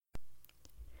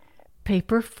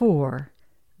Paper 4.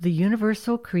 The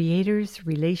Universal Creator's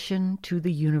Relation to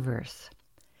the Universe.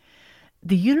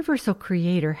 The Universal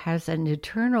Creator has an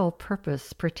eternal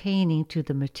purpose pertaining to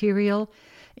the material,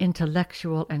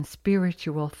 intellectual, and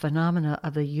spiritual phenomena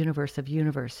of the universe of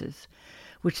universes,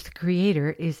 which the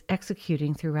Creator is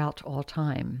executing throughout all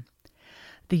time.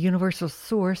 The Universal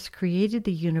Source created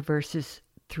the universes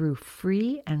through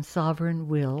free and sovereign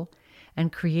will,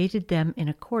 and created them in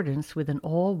accordance with an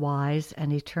all-wise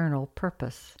and eternal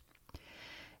purpose.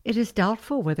 It is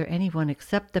doubtful whether anyone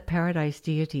except the paradise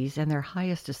deities and their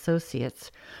highest associates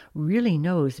really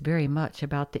knows very much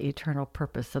about the eternal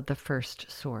purpose of the first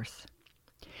source.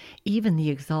 Even the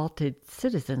exalted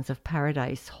citizens of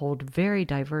paradise hold very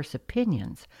diverse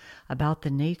opinions about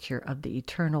the nature of the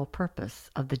eternal purpose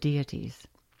of the deities.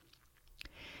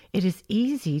 It is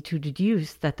easy to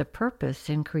deduce that the purpose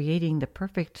in creating the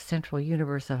perfect central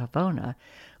universe of Havona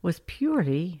was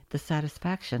purely the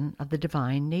satisfaction of the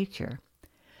divine nature.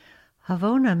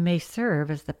 Havona may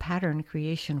serve as the pattern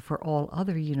creation for all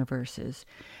other universes,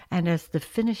 and as the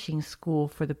finishing school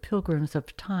for the pilgrims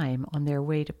of time on their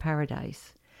way to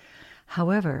paradise.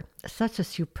 However, such a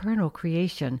supernal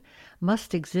creation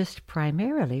must exist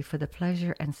primarily for the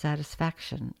pleasure and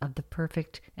satisfaction of the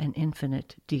perfect and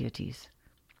infinite deities.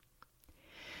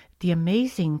 The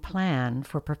amazing plan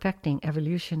for perfecting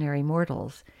evolutionary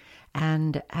mortals,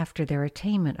 and after their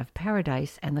attainment of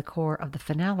paradise and the core of the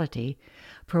finality,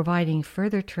 providing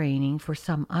further training for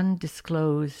some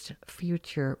undisclosed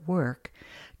future work,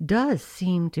 does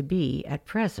seem to be, at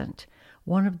present,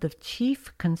 one of the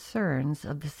chief concerns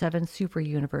of the 7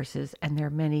 super-universes and their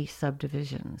many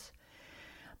subdivisions.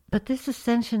 But this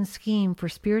ascension scheme for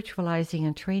spiritualizing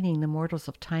and training the mortals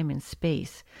of time and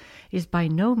space is by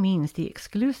no means the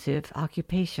exclusive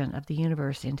occupation of the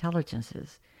universe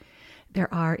intelligences.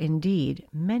 There are indeed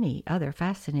many other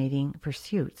fascinating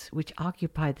pursuits which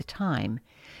occupy the time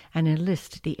and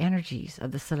enlist the energies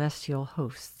of the celestial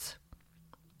hosts.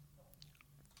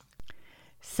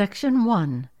 Section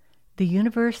 1. The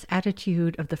Universe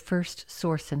Attitude of the First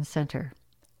Source and Center.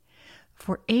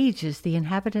 For ages, the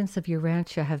inhabitants of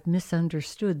Urantia have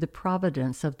misunderstood the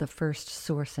providence of the first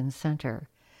source and center.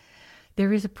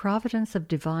 There is a providence of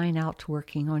divine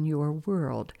outworking on your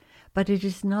world, but it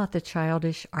is not the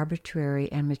childish,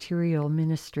 arbitrary, and material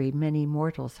ministry many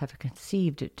mortals have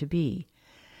conceived it to be.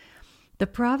 The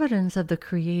providence of the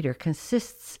Creator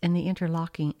consists in the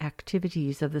interlocking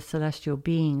activities of the celestial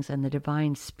beings and the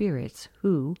divine spirits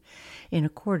who, in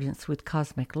accordance with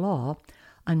cosmic law,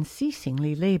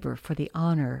 unceasingly labor for the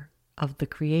honor of the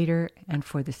Creator and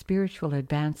for the spiritual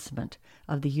advancement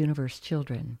of the universe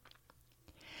children.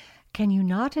 Can you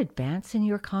not advance in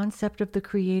your concept of the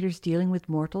Creator's dealing with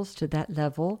mortals to that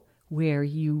level where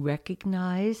you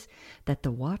recognize that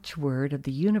the watchword of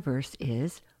the universe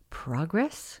is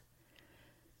progress?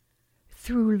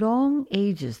 Through long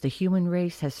ages, the human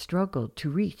race has struggled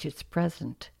to reach its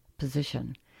present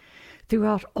position.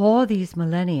 Throughout all these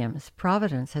millenniums,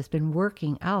 Providence has been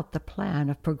working out the plan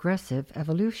of progressive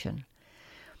evolution.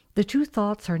 The two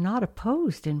thoughts are not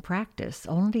opposed in practice,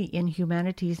 only in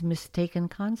humanity's mistaken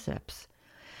concepts.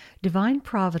 Divine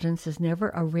Providence is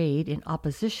never arrayed in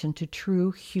opposition to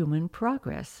true human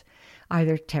progress,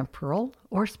 either temporal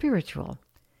or spiritual.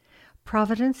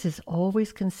 Providence is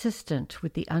always consistent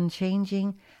with the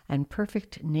unchanging and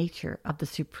perfect nature of the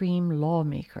supreme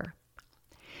lawmaker.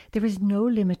 There is no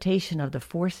limitation of the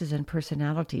forces and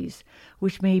personalities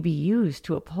which may be used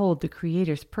to uphold the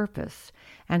Creator's purpose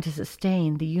and to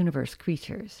sustain the universe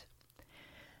creatures.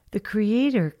 The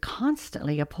Creator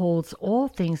constantly upholds all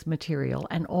things material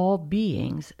and all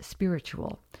beings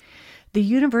spiritual. The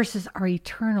universes are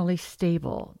eternally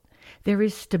stable. There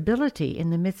is stability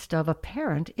in the midst of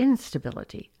apparent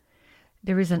instability.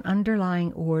 There is an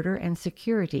underlying order and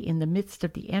security in the midst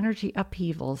of the energy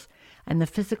upheavals and the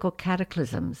physical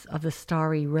cataclysms of the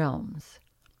starry realms.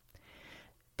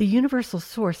 The universal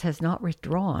source has not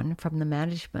withdrawn from the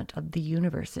management of the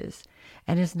universes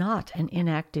and is not an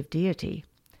inactive deity.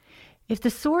 If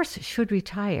the source should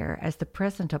retire as the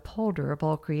present upholder of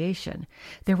all creation,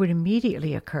 there would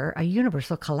immediately occur a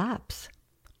universal collapse.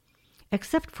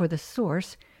 Except for the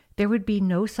source, there would be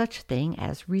no such thing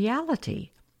as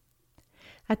reality.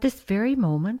 At this very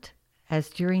moment, as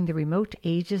during the remote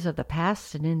ages of the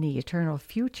past and in the eternal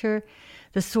future,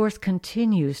 the source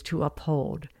continues to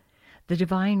uphold. The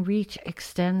divine reach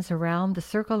extends around the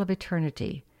circle of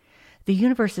eternity. The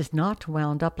universe is not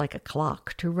wound up like a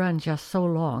clock to run just so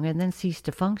long and then cease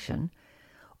to function.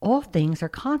 All things are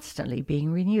constantly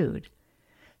being renewed.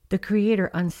 The Creator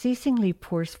unceasingly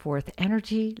pours forth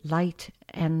energy, light,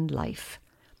 and life.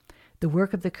 The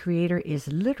work of the Creator is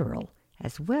literal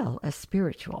as well as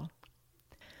spiritual.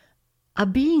 A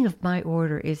being of my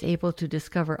order is able to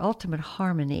discover ultimate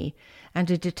harmony and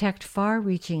to detect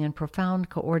far-reaching and profound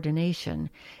coordination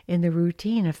in the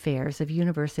routine affairs of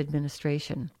universe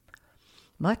administration.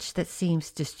 Much that seems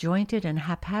disjointed and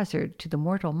haphazard to the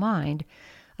mortal mind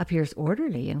appears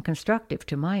orderly and constructive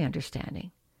to my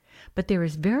understanding. But there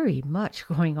is very much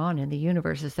going on in the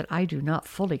universes that I do not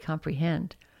fully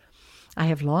comprehend. I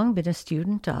have long been a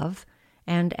student of,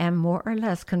 and am more or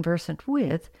less conversant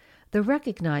with, the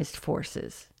recognized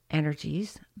forces,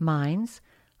 energies, minds,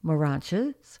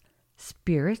 moranchas,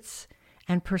 spirits,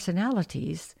 and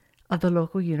personalities of the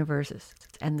local universes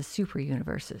and the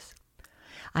super-universes.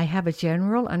 I have a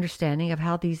general understanding of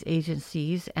how these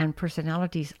agencies and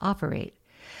personalities operate,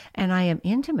 and I am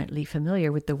intimately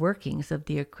familiar with the workings of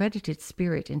the accredited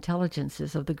spirit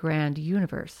intelligences of the grand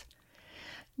universe.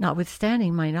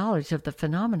 Notwithstanding my knowledge of the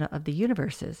phenomena of the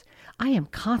universes, I am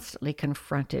constantly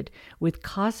confronted with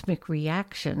cosmic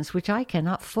reactions which I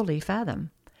cannot fully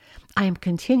fathom. I am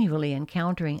continually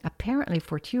encountering apparently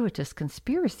fortuitous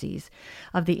conspiracies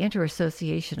of the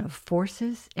interassociation of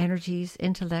forces, energies,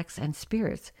 intellects, and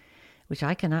spirits, which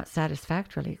I cannot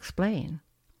satisfactorily explain.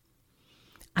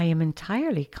 I am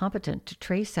entirely competent to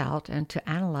trace out and to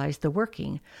analyze the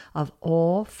working of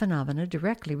all phenomena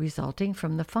directly resulting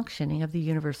from the functioning of the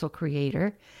universal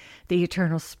creator, the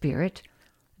eternal spirit,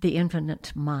 the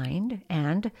infinite mind,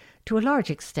 and, to a large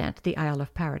extent, the Isle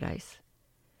of Paradise.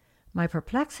 My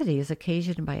perplexity is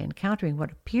occasioned by encountering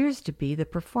what appears to be the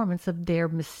performance of their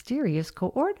mysterious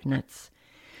coordinates,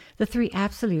 the three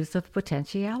absolutes of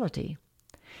potentiality.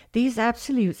 These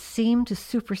absolutes seem to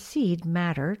supersede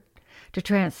matter, to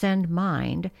transcend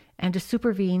mind, and to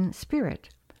supervene spirit.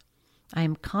 I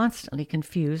am constantly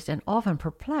confused and often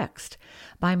perplexed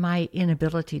by my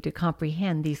inability to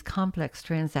comprehend these complex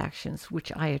transactions,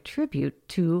 which I attribute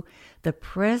to the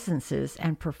presences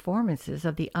and performances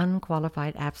of the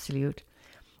unqualified absolute,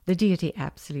 the deity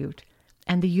absolute,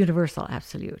 and the universal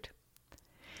absolute.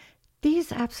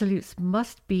 These absolutes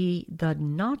must be the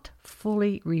not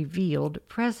fully revealed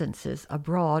presences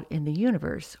abroad in the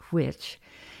universe, which,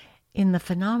 in the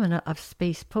phenomena of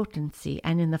space potency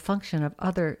and in the function of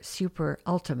other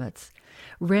super-ultimates,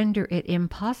 render it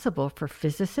impossible for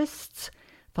physicists,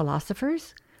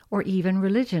 philosophers, or even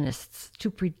religionists to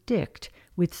predict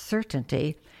with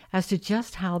certainty as to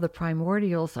just how the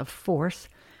primordials of force,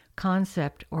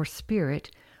 concept, or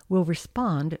spirit will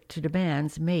respond to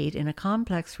demands made in a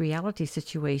complex reality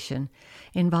situation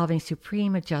involving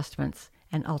supreme adjustments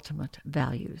and ultimate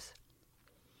values.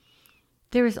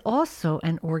 There is also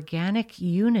an organic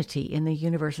unity in the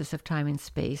universes of time and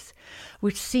space,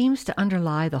 which seems to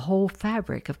underlie the whole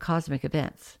fabric of cosmic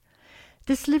events.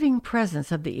 This living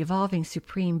presence of the evolving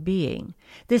supreme being,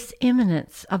 this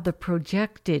immanence of the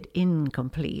projected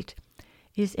incomplete,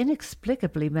 is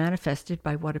inexplicably manifested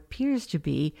by what appears to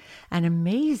be an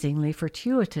amazingly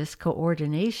fortuitous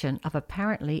coordination of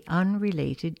apparently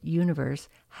unrelated universe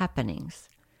happenings.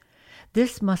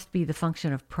 This must be the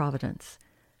function of providence,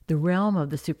 the realm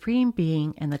of the supreme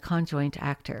being and the conjoint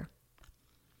actor.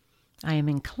 I am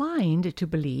inclined to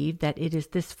believe that it is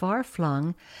this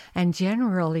far-flung and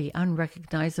generally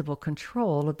unrecognizable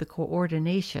control of the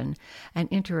coordination and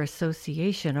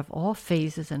interassociation of all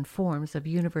phases and forms of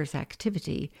universe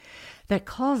activity that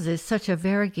causes such a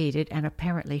variegated and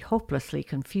apparently hopelessly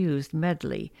confused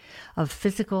medley of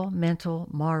physical, mental,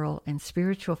 moral, and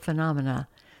spiritual phenomena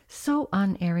so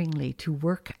unerringly to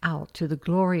work out to the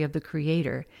glory of the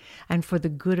Creator and for the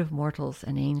good of mortals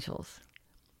and angels.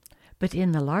 But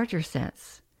in the larger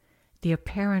sense, the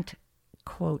apparent,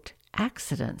 quote,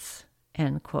 accidents,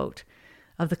 end quote,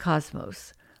 of the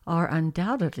cosmos are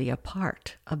undoubtedly a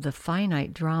part of the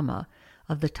finite drama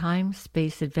of the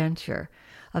time-space adventure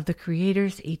of the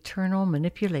Creator's eternal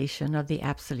manipulation of the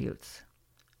absolutes.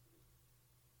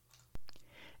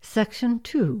 Section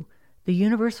 2. The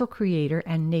Universal Creator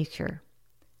and Nature.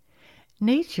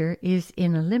 Nature is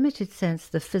in a limited sense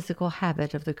the physical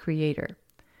habit of the Creator.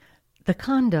 The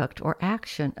conduct or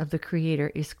action of the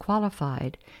Creator is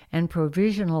qualified and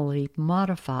provisionally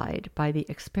modified by the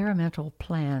experimental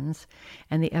plans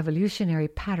and the evolutionary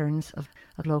patterns of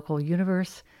a local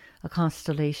universe, a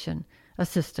constellation, a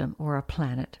system, or a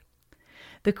planet.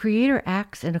 The Creator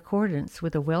acts in accordance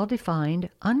with a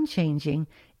well-defined, unchanging,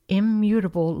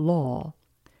 immutable law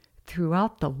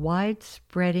throughout the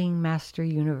wide-spreading master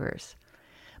universe,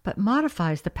 but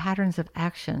modifies the patterns of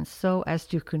action so as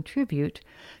to contribute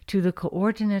to the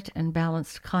coordinate and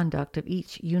balanced conduct of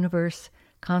each universe,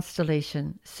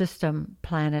 constellation, system,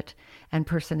 planet, and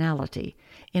personality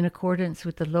in accordance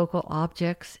with the local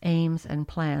objects, aims, and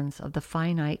plans of the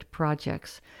finite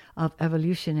projects of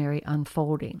evolutionary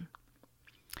unfolding.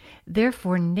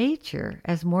 Therefore, nature,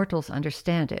 as mortals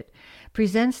understand it,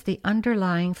 presents the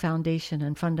underlying foundation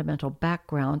and fundamental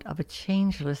background of a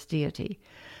changeless deity,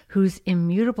 whose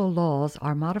immutable laws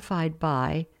are modified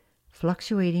by,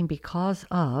 fluctuating because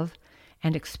of,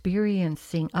 and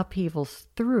experiencing upheavals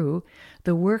through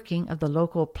the working of the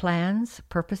local plans,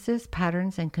 purposes,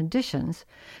 patterns, and conditions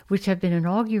which have been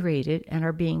inaugurated and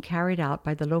are being carried out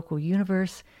by the local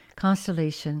universe,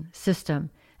 constellation,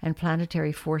 system, and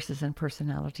planetary forces and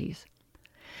personalities.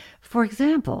 For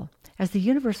example, as the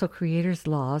universal creator's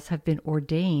laws have been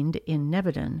ordained in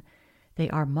Nebadon, they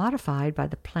are modified by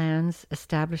the plans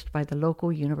established by the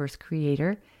local universe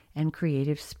creator and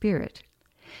creative spirit.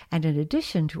 And in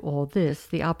addition to all this,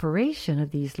 the operation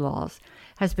of these laws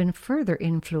has been further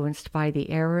influenced by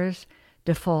the errors,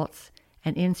 defaults,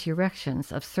 and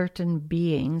insurrections of certain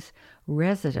beings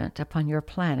resident upon your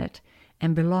planet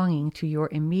and belonging to your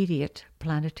immediate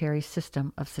planetary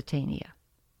system of Satania.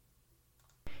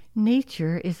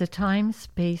 Nature is a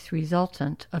time-space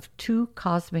resultant of two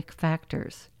cosmic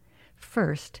factors.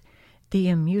 First, the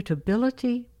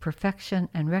immutability, perfection,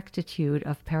 and rectitude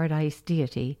of Paradise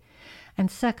deity,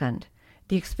 and second,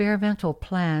 the experimental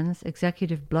plans,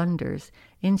 executive blunders,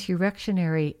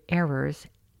 insurrectionary errors,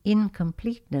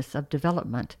 incompleteness of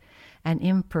development, and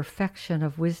imperfection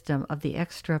of wisdom of the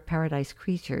extra-paradise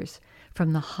creatures,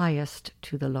 from the highest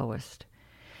to the lowest.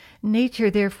 Nature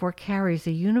therefore carries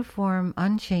a uniform,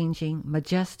 unchanging,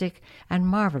 majestic, and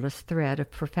marvelous thread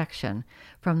of perfection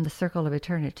from the circle of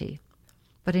eternity.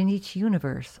 But in each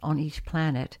universe, on each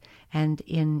planet, and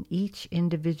in each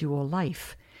individual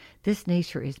life, this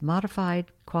nature is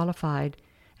modified, qualified,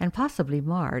 and possibly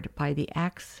marred by the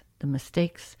acts, the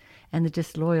mistakes, and the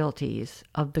disloyalties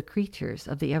of the creatures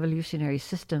of the evolutionary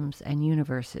systems and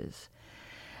universes.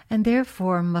 And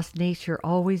therefore must nature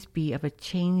always be of a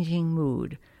changing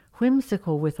mood,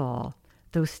 whimsical withal,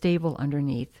 though stable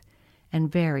underneath,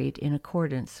 and varied in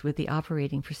accordance with the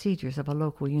operating procedures of a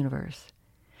local universe.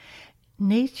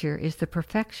 Nature is the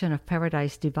perfection of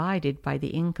Paradise divided by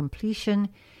the incompletion,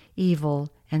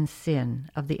 evil, and sin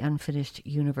of the unfinished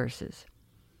universes.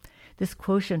 This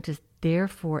quotient is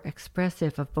therefore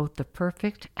expressive of both the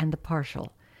perfect and the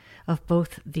partial, of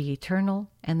both the eternal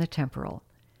and the temporal.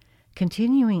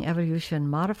 Continuing evolution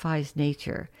modifies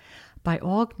nature by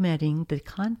augmenting the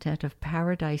content of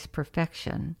Paradise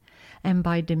perfection and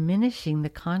by diminishing the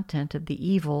content of the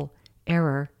evil,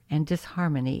 error, and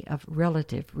disharmony of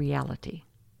relative reality.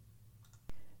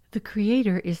 The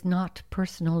Creator is not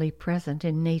personally present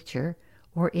in nature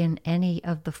or in any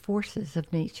of the forces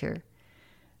of nature,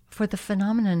 for the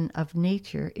phenomenon of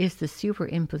nature is the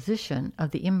superimposition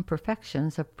of the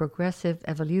imperfections of progressive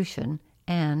evolution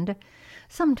and,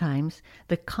 sometimes,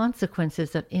 the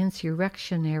consequences of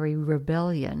insurrectionary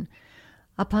rebellion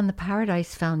upon the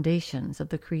Paradise foundations of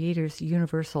the Creator's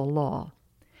universal law.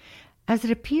 As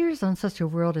it appears on such a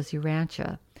world as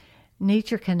Urantia,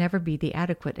 nature can never be the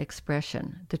adequate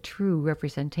expression, the true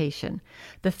representation,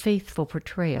 the faithful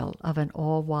portrayal of an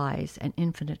all-wise and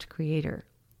infinite Creator.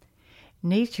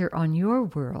 Nature on your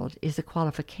world is a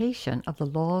qualification of the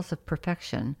laws of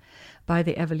perfection by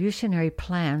the evolutionary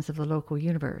plans of the local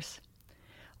universe.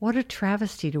 What a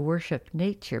travesty to worship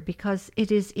nature because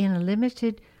it is in a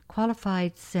limited,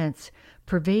 qualified sense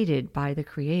pervaded by the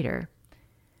Creator,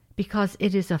 because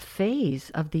it is a phase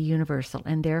of the universal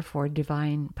and therefore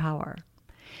divine power.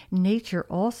 Nature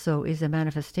also is a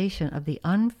manifestation of the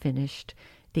unfinished,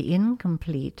 the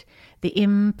incomplete, the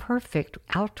imperfect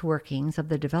outworkings of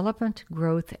the development,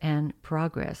 growth, and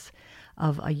progress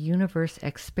of a universe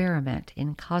experiment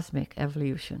in cosmic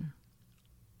evolution.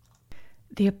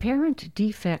 The apparent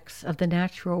defects of the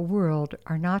natural world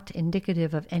are not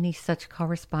indicative of any such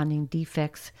corresponding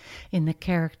defects in the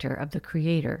character of the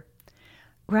Creator.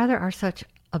 Rather are such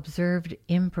observed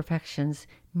imperfections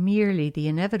merely the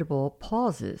inevitable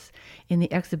pauses in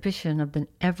the exhibition of the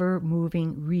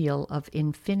ever-moving reel of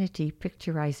infinity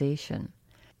picturization.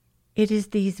 It is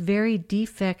these very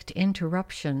defect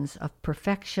interruptions of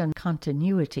perfection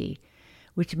continuity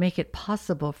which make it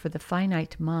possible for the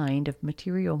finite mind of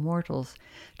material mortals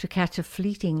to catch a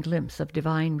fleeting glimpse of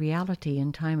divine reality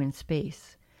in time and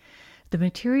space. The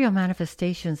material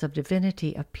manifestations of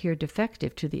divinity appear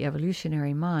defective to the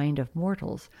evolutionary mind of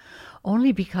mortals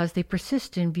only because they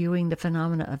persist in viewing the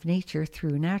phenomena of nature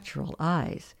through natural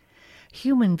eyes,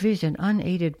 human vision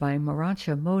unaided by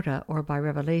Morantia Moda or by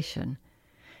revelation,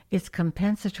 its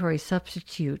compensatory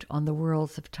substitute on the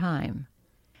worlds of time.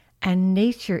 And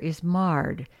nature is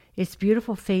marred, its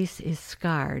beautiful face is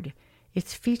scarred,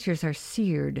 its features are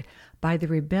seared by the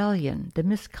rebellion, the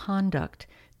misconduct,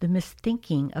 the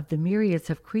misthinking of the myriads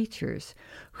of creatures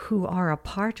who are a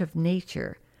part of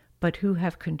nature, but who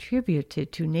have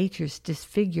contributed to nature's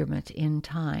disfigurement in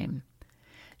time.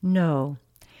 No,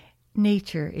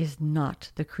 nature is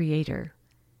not the creator.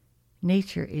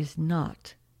 Nature is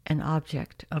not an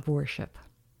object of worship.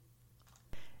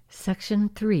 Section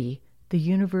 3. The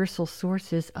universal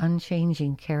source's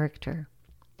unchanging character.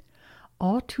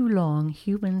 All too long,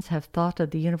 humans have thought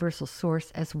of the universal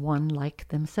source as one like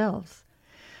themselves.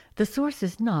 The source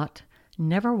is not,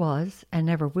 never was, and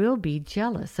never will be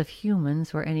jealous of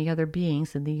humans or any other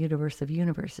beings in the universe of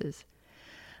universes.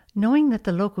 Knowing that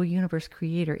the local universe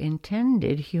creator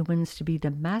intended humans to be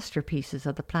the masterpieces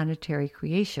of the planetary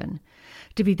creation,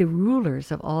 to be the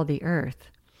rulers of all the earth,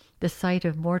 the sight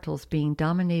of mortals being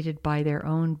dominated by their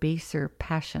own baser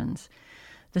passions,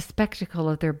 the spectacle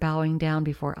of their bowing down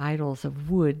before idols of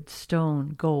wood,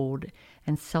 stone, gold,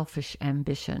 and selfish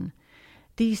ambition.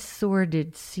 These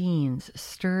sordid scenes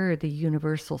stir the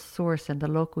universal source and the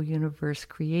local universe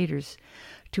creators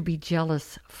to be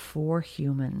jealous for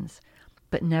humans,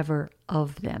 but never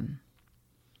of them.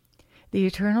 The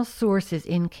eternal source is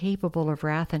incapable of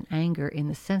wrath and anger in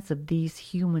the sense of these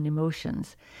human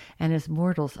emotions, and as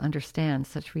mortals understand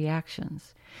such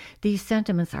reactions. These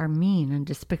sentiments are mean and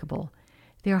despicable.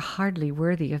 They are hardly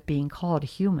worthy of being called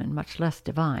human, much less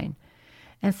divine,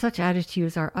 and such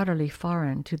attitudes are utterly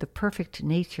foreign to the perfect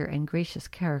nature and gracious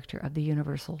character of the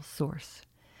universal source.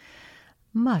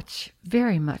 Much,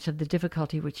 very much of the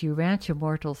difficulty which Urantia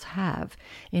mortals have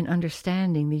in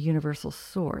understanding the universal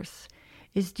source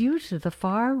is due to the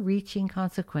far-reaching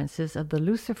consequences of the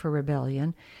Lucifer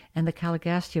rebellion and the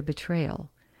Caligastia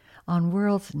betrayal. On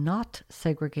worlds not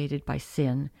segregated by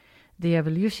sin, the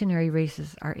evolutionary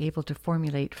races are able to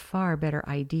formulate far better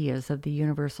ideas of the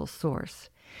universal source.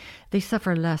 They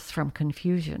suffer less from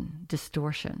confusion,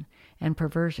 distortion, and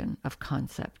perversion of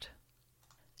concept.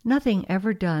 Nothing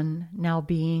ever done, now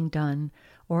being done,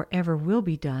 or ever will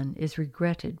be done is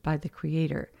regretted by the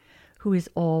Creator, who is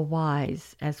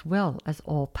all-wise as well as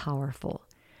all-powerful.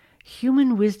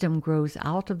 Human wisdom grows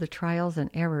out of the trials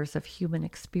and errors of human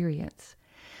experience.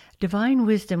 Divine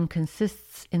wisdom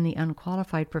consists in the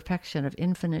unqualified perfection of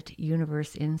infinite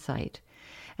universe insight,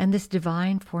 and this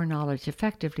divine foreknowledge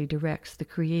effectively directs the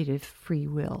creative free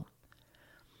will.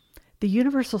 The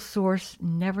universal source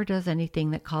never does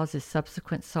anything that causes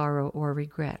subsequent sorrow or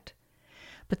regret.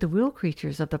 But the will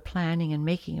creatures of the planning and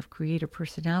making of creator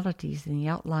personalities in the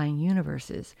outlying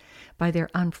universes, by their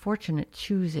unfortunate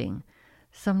choosing,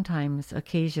 sometimes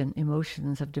occasion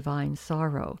emotions of divine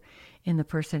sorrow in the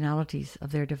personalities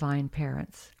of their divine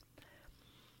parents.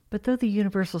 But though the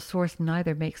universal source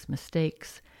neither makes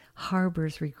mistakes,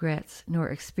 harbors regrets, nor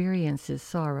experiences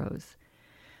sorrows,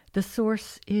 the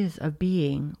source is a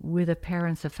being with a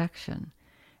parent's affection,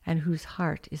 and whose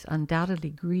heart is undoubtedly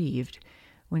grieved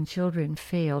when children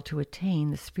fail to attain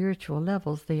the spiritual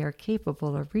levels they are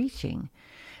capable of reaching,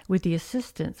 with the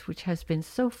assistance which has been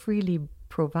so freely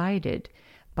provided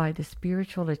by the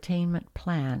spiritual attainment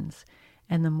plans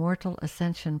and the mortal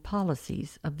ascension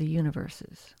policies of the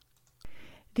universes.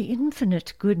 The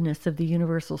infinite goodness of the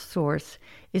universal source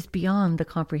is beyond the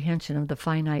comprehension of the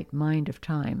finite mind of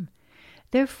time.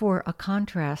 Therefore, a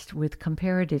contrast with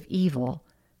comparative evil,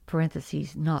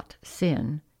 parentheses, not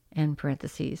sin, end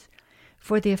parentheses,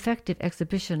 for the effective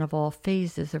exhibition of all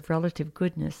phases of relative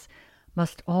goodness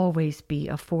must always be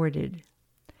afforded.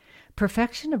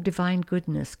 Perfection of divine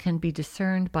goodness can be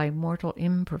discerned by mortal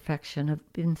imperfection of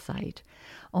insight,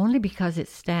 only because it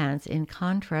stands in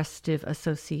contrastive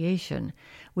association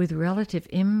with relative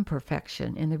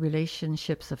imperfection in the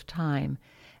relationships of time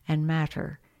and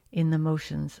matter in the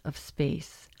motions of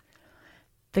space.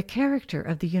 The character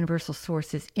of the universal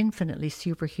source is infinitely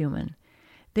superhuman.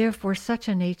 Therefore, such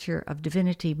a nature of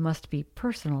divinity must be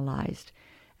personalized,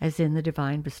 as in the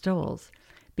divine bestowals,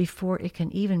 before it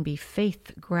can even be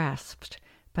faith-grasped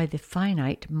by the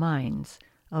finite minds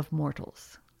of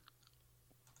mortals.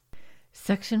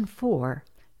 Section 4.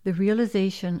 The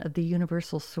realization of the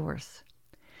universal source.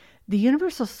 The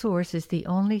universal source is the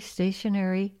only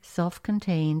stationary,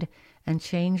 self-contained, and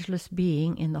changeless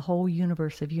being in the whole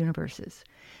universe of universes,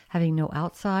 having no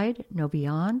outside, no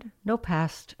beyond, no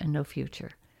past, and no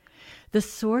future. The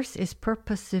source is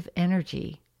purposive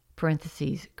energy,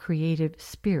 parentheses, creative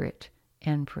spirit,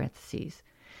 end parentheses,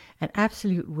 and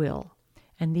absolute will,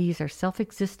 and these are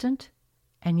self-existent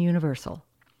and universal.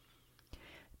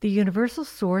 The universal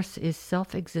source is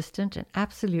self-existent and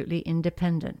absolutely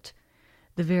independent.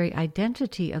 The very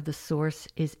identity of the source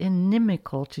is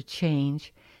inimical to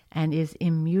change and is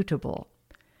immutable.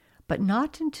 But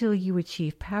not until you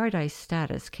achieve paradise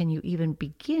status can you even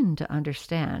begin to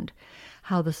understand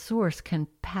how the source can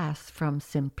pass from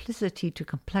simplicity to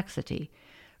complexity,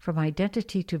 from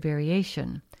identity to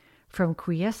variation, from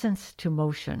quiescence to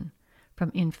motion,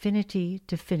 from infinity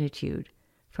to finitude,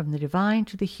 from the divine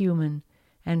to the human,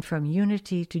 and from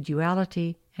unity to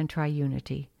duality and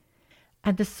triunity.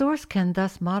 And the source can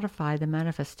thus modify the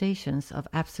manifestations of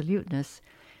absoluteness,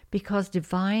 because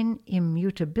divine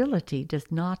immutability does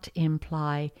not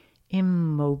imply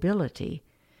immobility.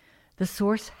 The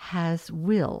source has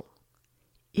will,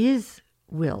 is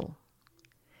will.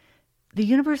 The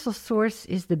universal source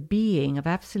is the being of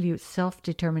absolute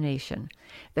self-determination.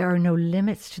 There are no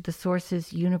limits to the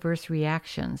source's universe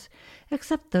reactions,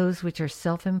 except those which are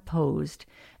self-imposed,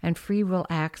 and free will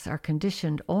acts are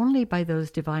conditioned only by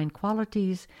those divine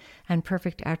qualities and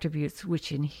perfect attributes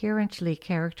which inherently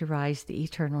characterize the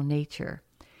eternal nature.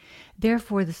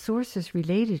 Therefore, the source is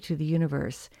related to the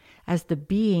universe as the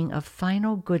being of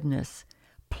final goodness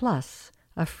plus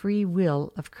a free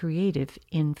will of creative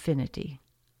infinity.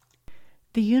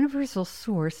 The universal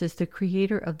source is the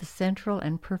creator of the central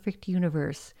and perfect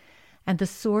universe and the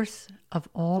source of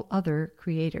all other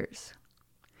creators.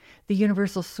 The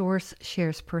universal source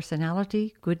shares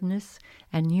personality, goodness,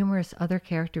 and numerous other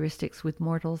characteristics with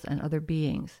mortals and other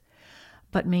beings,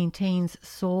 but maintains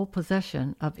sole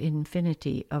possession of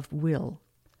infinity of will.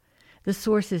 The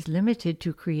source is limited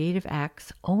to creative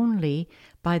acts only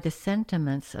by the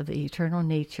sentiments of the eternal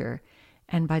nature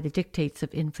and by the dictates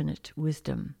of infinite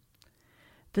wisdom.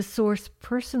 The source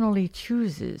personally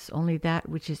chooses only that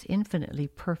which is infinitely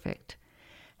perfect,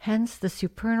 hence the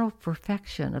supernal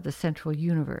perfection of the central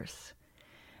universe.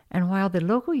 And while the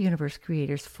local universe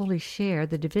creators fully share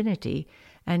the divinity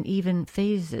and even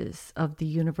phases of the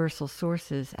universal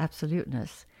source's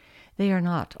absoluteness, they are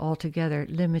not altogether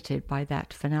limited by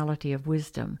that finality of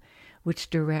wisdom which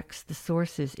directs the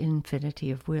source's infinity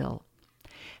of will.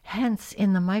 Hence,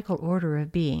 in the Michael order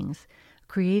of beings,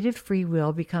 creative free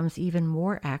will becomes even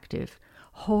more active,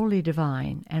 wholly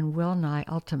divine, and well-nigh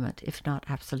ultimate, if not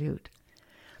absolute.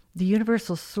 The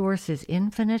universal source is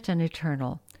infinite and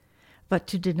eternal, but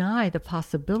to deny the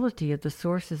possibility of the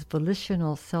source's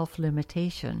volitional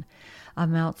self-limitation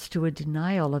amounts to a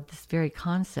denial of this very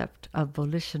concept of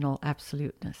volitional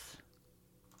absoluteness.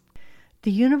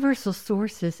 The universal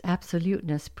source's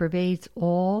absoluteness pervades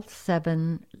all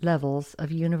 7 levels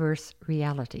of universe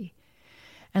reality,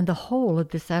 and the whole of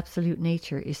this absolute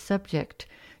nature is subject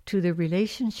to the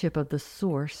relationship of the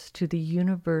source to the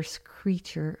universe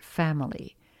creature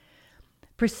family.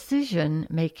 Precision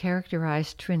may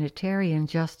characterize Trinitarian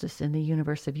justice in the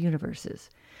universe of universes,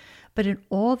 but in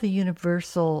all the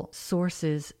universal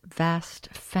source's vast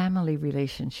family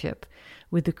relationship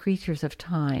with the creatures of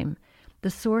time, the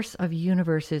source of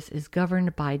universes is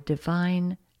governed by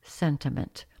divine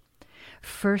sentiment.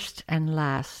 First and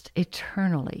last,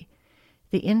 eternally,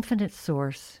 the infinite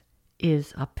source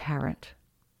is apparent.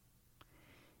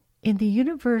 In the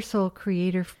universal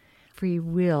creator free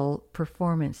will,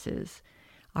 performances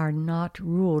are not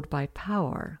ruled by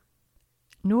power,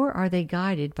 nor are they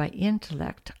guided by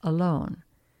intellect alone.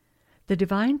 The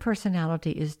divine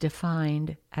personality is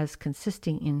defined as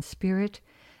consisting in spirit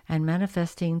and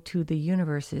manifesting to the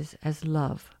universes as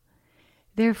love.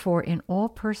 Therefore, in all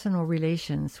personal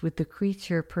relations with the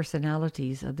creature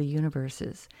personalities of the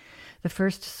universes, the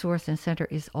first source and center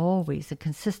is always and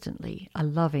consistently a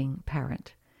loving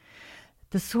parent.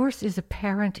 The source is a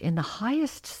parent in the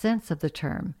highest sense of the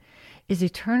term, is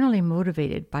eternally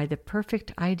motivated by the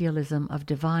perfect idealism of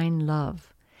divine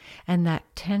love, and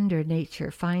that tender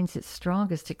nature finds its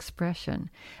strongest expression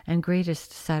and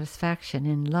greatest satisfaction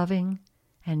in loving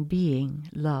and being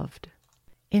loved.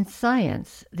 In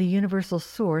science, the universal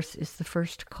source is the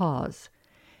first cause.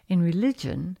 In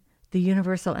religion, the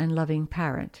universal and loving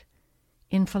parent.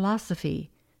 In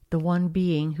philosophy, the one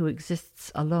being who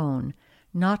exists alone,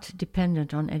 not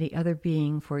dependent on any other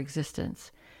being for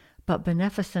existence, but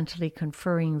beneficently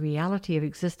conferring reality of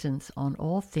existence on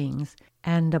all things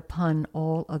and upon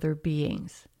all other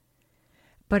beings.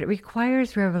 But it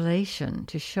requires revelation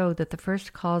to show that the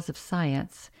first cause of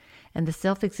science and the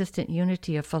self-existent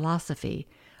unity of philosophy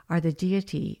are the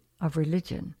deity of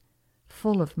religion,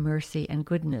 full of mercy and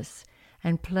goodness,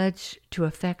 and pledged to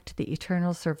effect the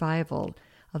eternal survival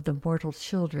of the mortal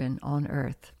children on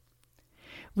earth.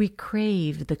 We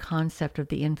crave the concept of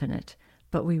the infinite,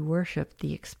 but we worship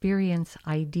the experience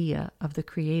idea of the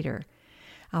Creator.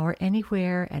 our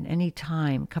anywhere and any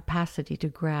time capacity to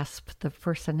grasp the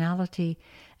personality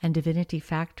and divinity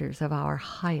factors of our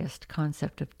highest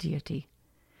concept of deity.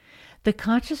 The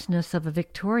consciousness of a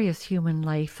victorious human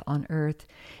life on earth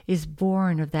is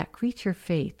born of that creature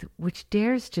faith which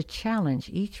dares to challenge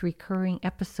each recurring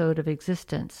episode of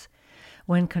existence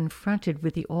when confronted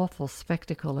with the awful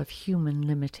spectacle of human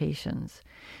limitations,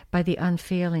 by the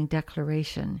unfailing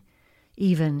declaration,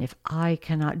 "Even if I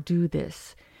cannot do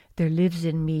this, there lives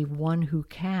in me one who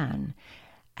can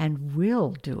and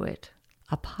will do it,"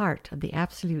 a part of the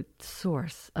absolute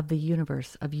source of the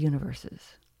universe of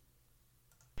universes.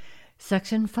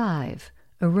 Section 5.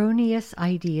 Erroneous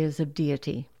Ideas of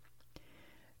Deity.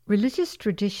 Religious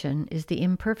tradition is the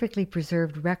imperfectly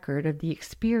preserved record of the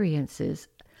experiences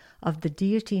of the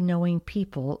deity-knowing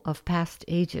people of past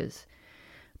ages,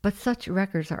 but such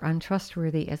records are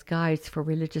untrustworthy as guides for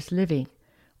religious living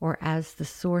or as the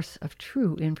source of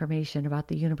true information about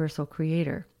the universal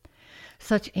creator.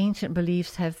 Such ancient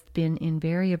beliefs have been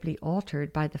invariably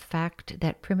altered by the fact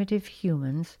that primitive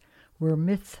humans were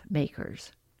myth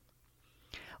makers.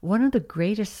 One of the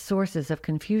greatest sources of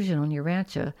confusion on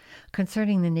Urantia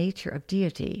concerning the nature of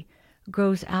deity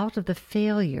grows out of the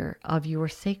failure of your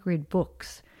sacred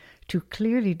books to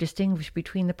clearly distinguish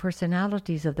between the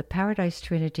personalities of the Paradise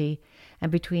Trinity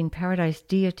and between Paradise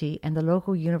deity and the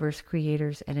local universe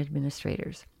creators and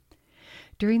administrators.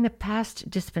 During the past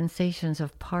dispensations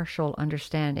of partial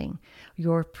understanding,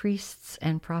 your priests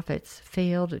and prophets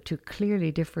failed to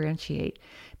clearly differentiate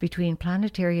between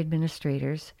planetary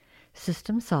administrators,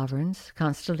 system sovereigns,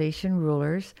 constellation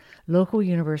rulers, local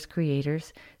universe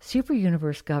creators,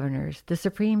 super-universe governors, the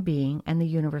Supreme Being, and the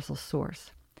universal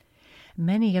source.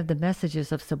 Many of the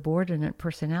messages of subordinate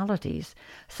personalities,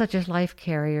 such as life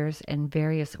carriers and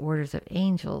various orders of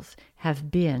angels,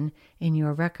 have been, in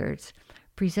your records,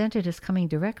 presented as coming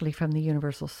directly from the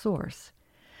universal source.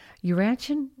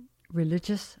 Urantian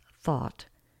religious thought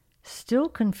still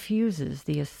confuses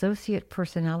the associate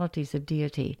personalities of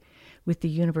deity with the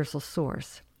universal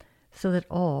source, so that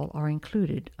all are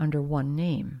included under one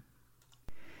name.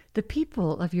 The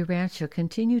people of Urantia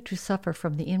continue to suffer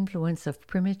from the influence of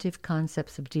primitive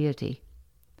concepts of deity.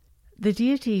 The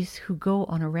deities who go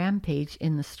on a rampage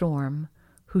in the storm,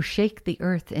 who shake the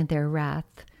earth in their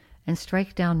wrath, and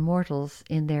strike down mortals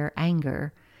in their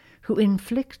anger, who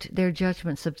inflict their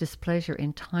judgments of displeasure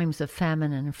in times of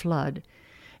famine and flood,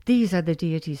 these are the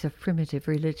deities of primitive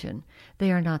religion.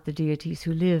 They are not the deities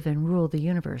who live and rule the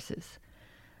universes.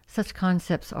 Such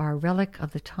concepts are a relic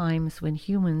of the times when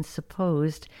humans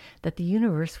supposed that the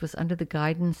universe was under the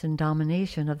guidance and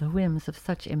domination of the whims of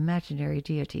such imaginary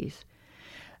deities.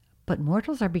 But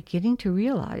mortals are beginning to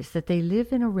realize that they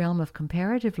live in a realm of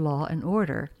comparative law and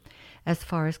order as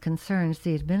far as concerns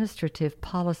the administrative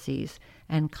policies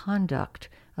and conduct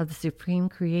of the supreme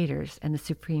creators and the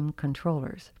supreme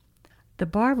controllers. The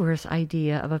barbarous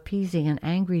idea of appeasing an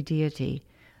angry deity,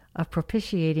 of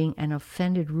propitiating an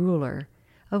offended ruler,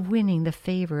 of winning the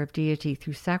favor of deity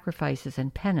through sacrifices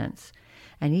and penance,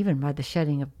 and even by the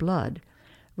shedding of blood,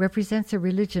 represents a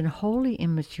religion wholly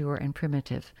immature and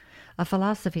primitive, a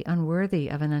philosophy unworthy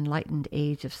of an enlightened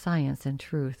age of science and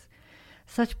truth.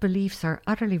 Such beliefs are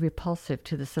utterly repulsive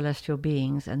to the celestial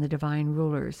beings and the divine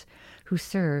rulers who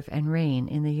serve and reign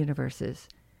in the universes.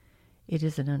 It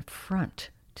is an affront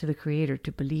to the Creator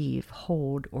to believe,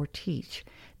 hold, or teach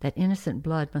that innocent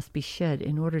blood must be shed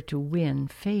in order to win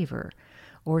favor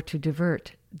or to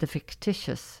divert the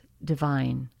fictitious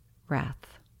divine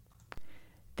wrath.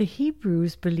 The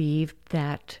Hebrews believed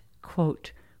that,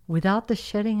 quote, without the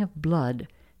shedding of blood,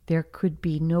 there could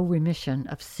be no remission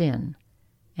of sin,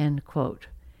 end quote.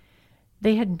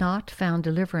 They had not found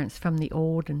deliverance from the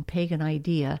old and pagan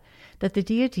idea that the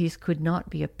deities could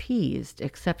not be appeased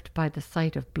except by the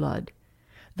sight of blood,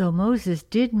 though Moses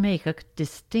did make a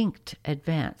distinct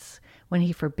advance when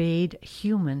he forbade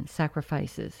human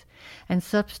sacrifices and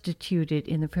substituted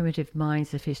in the primitive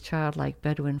minds of his childlike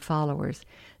Bedouin followers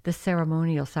the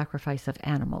ceremonial sacrifice of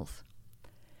animals.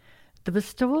 The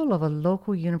bestowal of a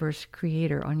local universe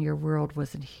creator on your world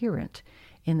was inherent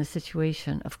in the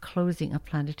situation of closing a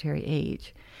planetary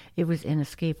age. It was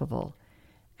inescapable,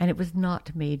 and it was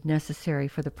not made necessary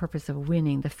for the purpose of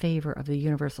winning the favor of the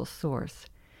universal source.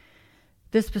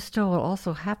 This bestowal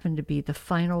also happened to be the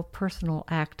final personal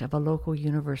act of a local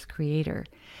universe creator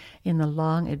in the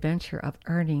long adventure of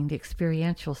earning the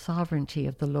experiential sovereignty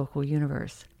of the local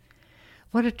universe.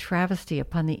 What a travesty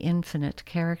upon the infinite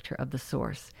character of the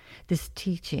source, this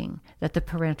teaching that the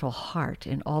parental heart,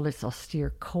 in all its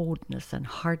austere coldness and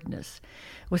hardness,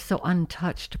 was so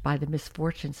untouched by the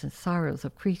misfortunes and sorrows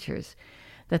of creatures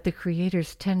that the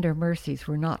Creator's tender mercies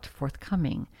were not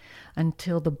forthcoming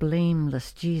until the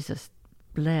blameless Jesus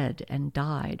bled and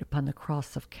died upon the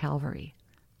cross of Calvary.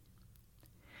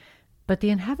 But the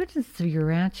inhabitants of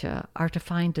Urantia are to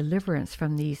find deliverance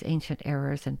from these ancient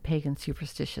errors and pagan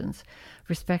superstitions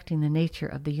respecting the nature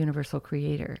of the universal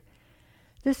Creator.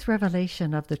 This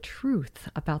revelation of the truth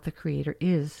about the Creator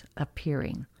is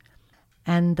appearing,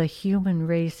 and the human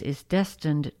race is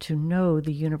destined to know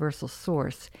the universal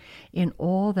source in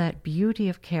all that beauty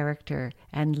of character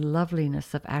and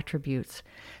loveliness of attributes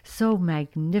so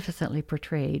magnificently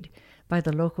portrayed by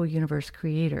the local universe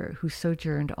Creator who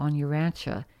sojourned on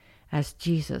Urantia as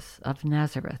Jesus of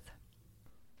Nazareth.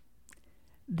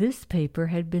 This paper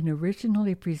had been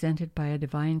originally presented by a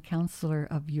divine counselor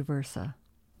of Uversa.